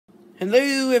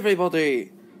Hello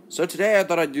everybody! So today I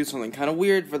thought I'd do something kind of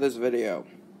weird for this video.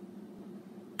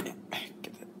 Get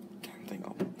that damn thing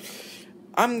open.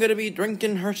 I'm gonna be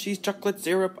drinking Hershey's chocolate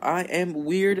syrup. I am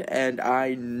weird and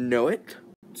I know it.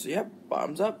 So yep,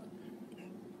 bottoms up.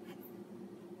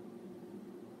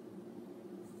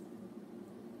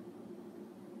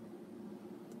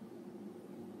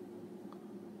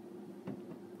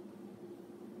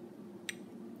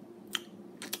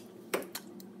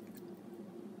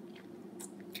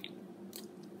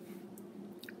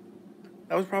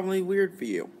 That was probably weird for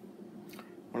you.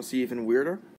 Want to see even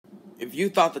weirder? If you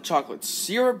thought the chocolate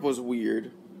syrup was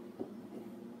weird,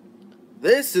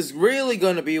 this is really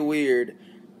gonna be weird.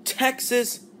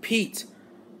 Texas Pete.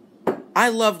 I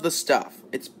love the stuff.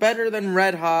 It's better than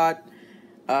Red Hot,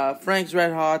 Frank's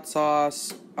Red Hot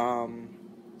sauce.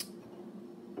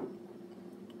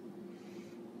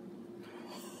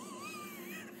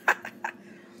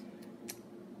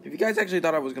 If you guys actually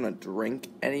thought I was gonna drink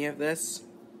any of this,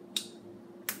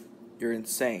 you're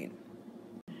insane.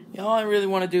 Yeah, all I really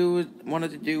wanted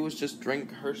to do was just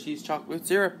drink Hershey's chocolate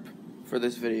syrup for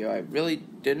this video. I really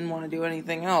didn't want to do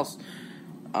anything else.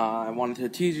 I wanted to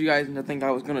tease you guys into think I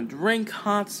was gonna drink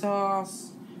hot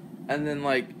sauce, and then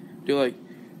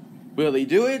really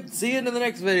do it? See you in the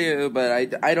next video.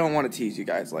 But I don't want to tease you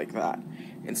guys like that.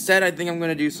 Instead, I think I'm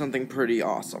gonna do something pretty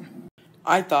awesome.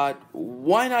 I thought,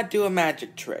 why not do a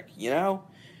magic trick? You know?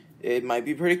 It might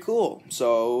be pretty cool,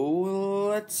 so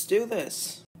let's do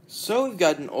this. So we've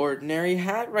got an ordinary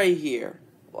hat right here.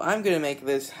 Well, I'm gonna make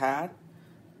this hat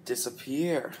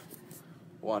disappear.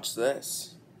 Watch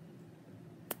this.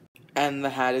 And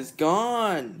the hat is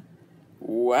gone.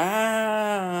 Wow.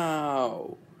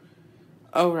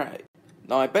 Alright.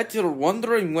 Now I bet you're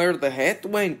wondering where the hat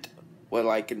went. Well,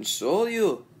 I can show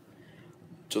you.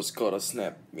 Just gotta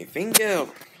snap my finger.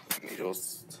 Let me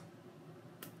just...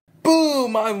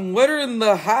 Boom! I'm wearing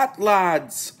the hat,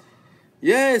 lads!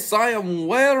 Yes, I am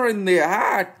wearing the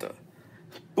hat!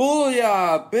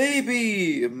 Booyah,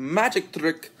 baby! Magic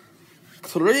trick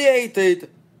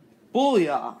created!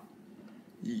 Booyah!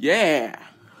 Yeah!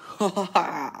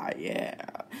 Yeah!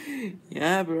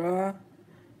 Yeah, bruh.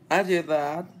 I did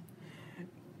that.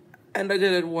 And I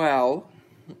did it well.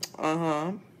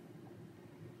 I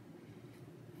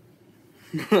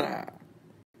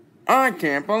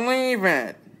can't believe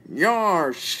it!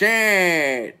 You're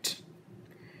shit!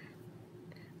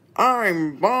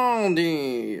 I'm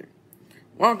Baldy!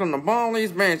 Welcome to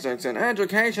Baldy's Basics in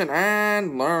Education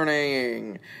and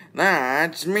Learning.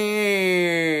 That's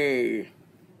me!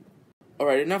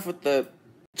 Alright, enough with the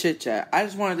chit-chat. I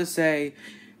just wanted to say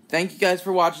thank you guys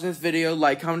for watching this video.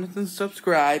 Like, comment, and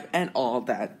subscribe, and all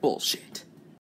that bullshit.